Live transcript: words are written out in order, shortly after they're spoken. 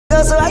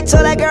so I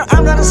told that girl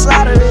I'm gonna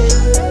slaughter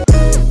it.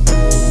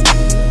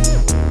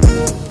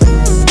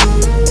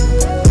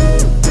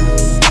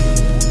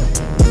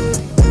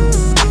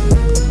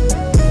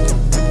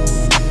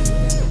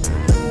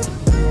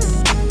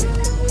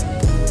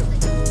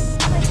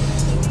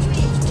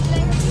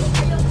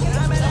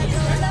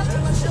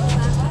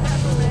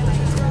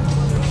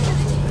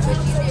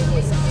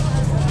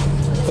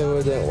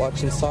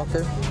 Watching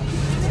soccer.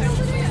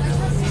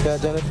 Yeah,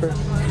 Jennifer.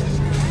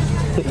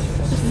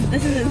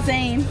 This is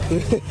insane.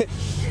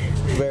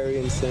 Very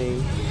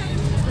insane.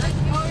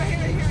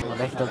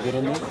 Modesto, get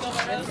in there.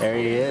 There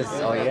he is.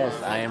 Oh yes,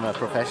 I am a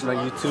professional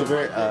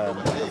YouTuber, a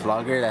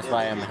vlogger. That's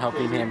why I'm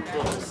helping him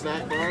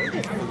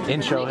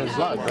intro his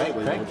vlog, right?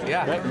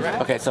 Yeah.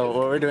 Right. Okay, so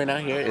what we're doing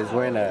out here is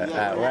we're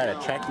at a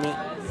track meet.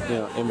 You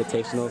know,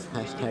 invitationals.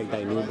 Hashtag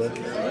Dainuba.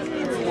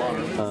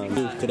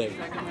 Today.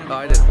 Oh,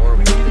 I did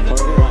horrible.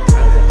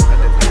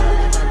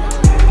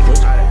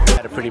 I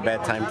had a pretty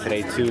bad time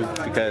today too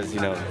because, you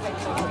know,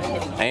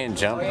 I didn't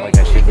jump like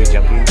I should be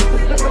jumping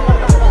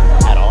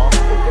at all.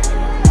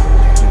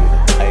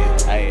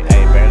 I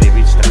barely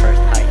reached the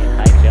first high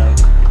jump.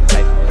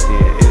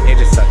 It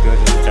just sucked. It was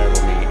just a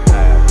terrible meet.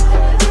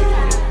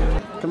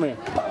 Come here.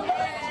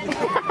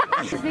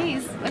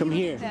 Please. Come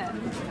here.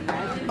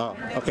 Oh,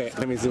 okay.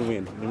 Let me zoom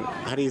in.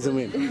 How do you zoom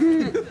in?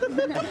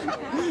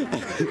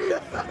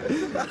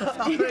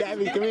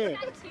 Gabby, come here.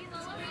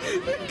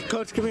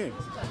 Coach, come here.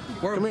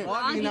 We're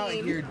vlogging out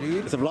here,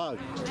 dude. It's a vlog.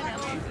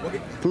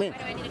 Come here.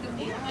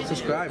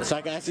 Subscribe. So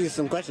I can ask you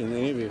some questions in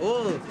the interview.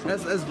 Oh,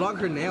 let's vlog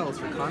her nails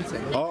for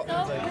content. Oh.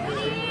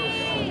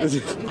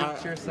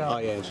 Introduce yourself. Oh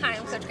yeah. Hi,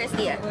 I'm Coach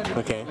Garcia.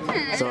 Okay.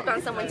 I So took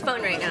on someone's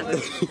phone right now.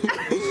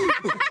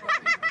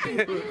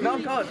 No,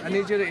 Coach, I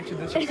need you to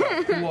introduce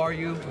yourself. Who are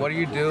you? What do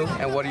you do?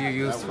 And what are you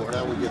used for?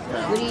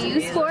 What do you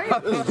use for?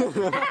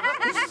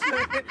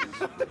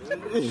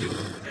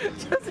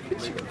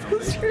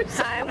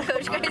 Hi, I'm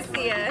Coach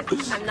Garcia.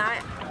 I'm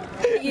not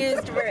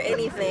used for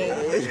anything,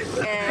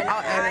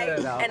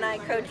 and I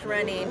coach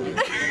running.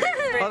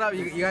 Hold up,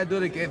 you gotta do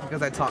it again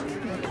because I talked.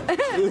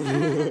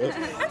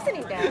 I'm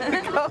sitting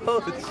down.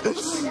 Coach.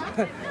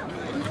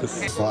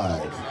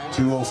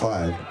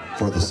 2:05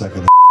 for the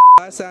second.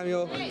 Hi,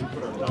 Samuel.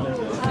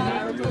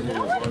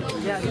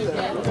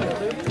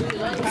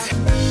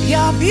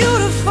 You're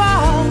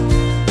beautiful.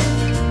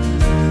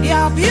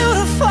 You're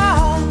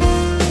beautiful.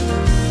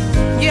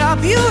 You're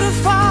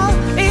beautiful.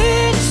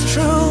 It's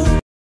true.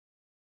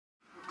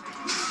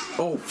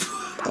 Oh.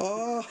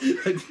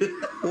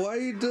 Why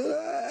you do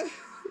that?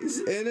 He's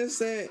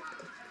innocent.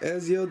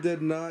 Ezio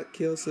did not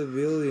kill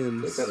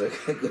civilians.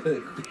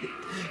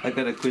 I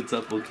got a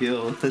quintuple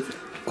kill.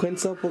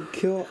 Quintuple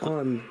kill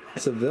on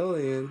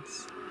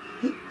civilians.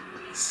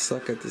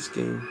 Suck at this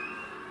game.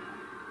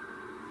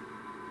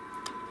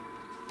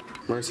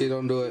 Mercy,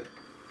 don't do it.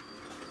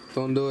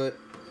 Don't do it.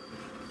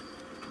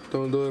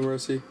 Don't do it,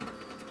 Mercy.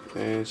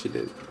 And she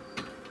did.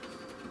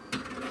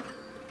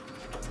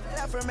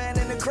 Man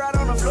in the crowd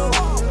on the floor.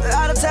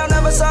 Out of town,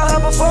 never saw her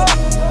before.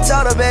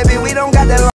 Told her, baby, we don't got that long.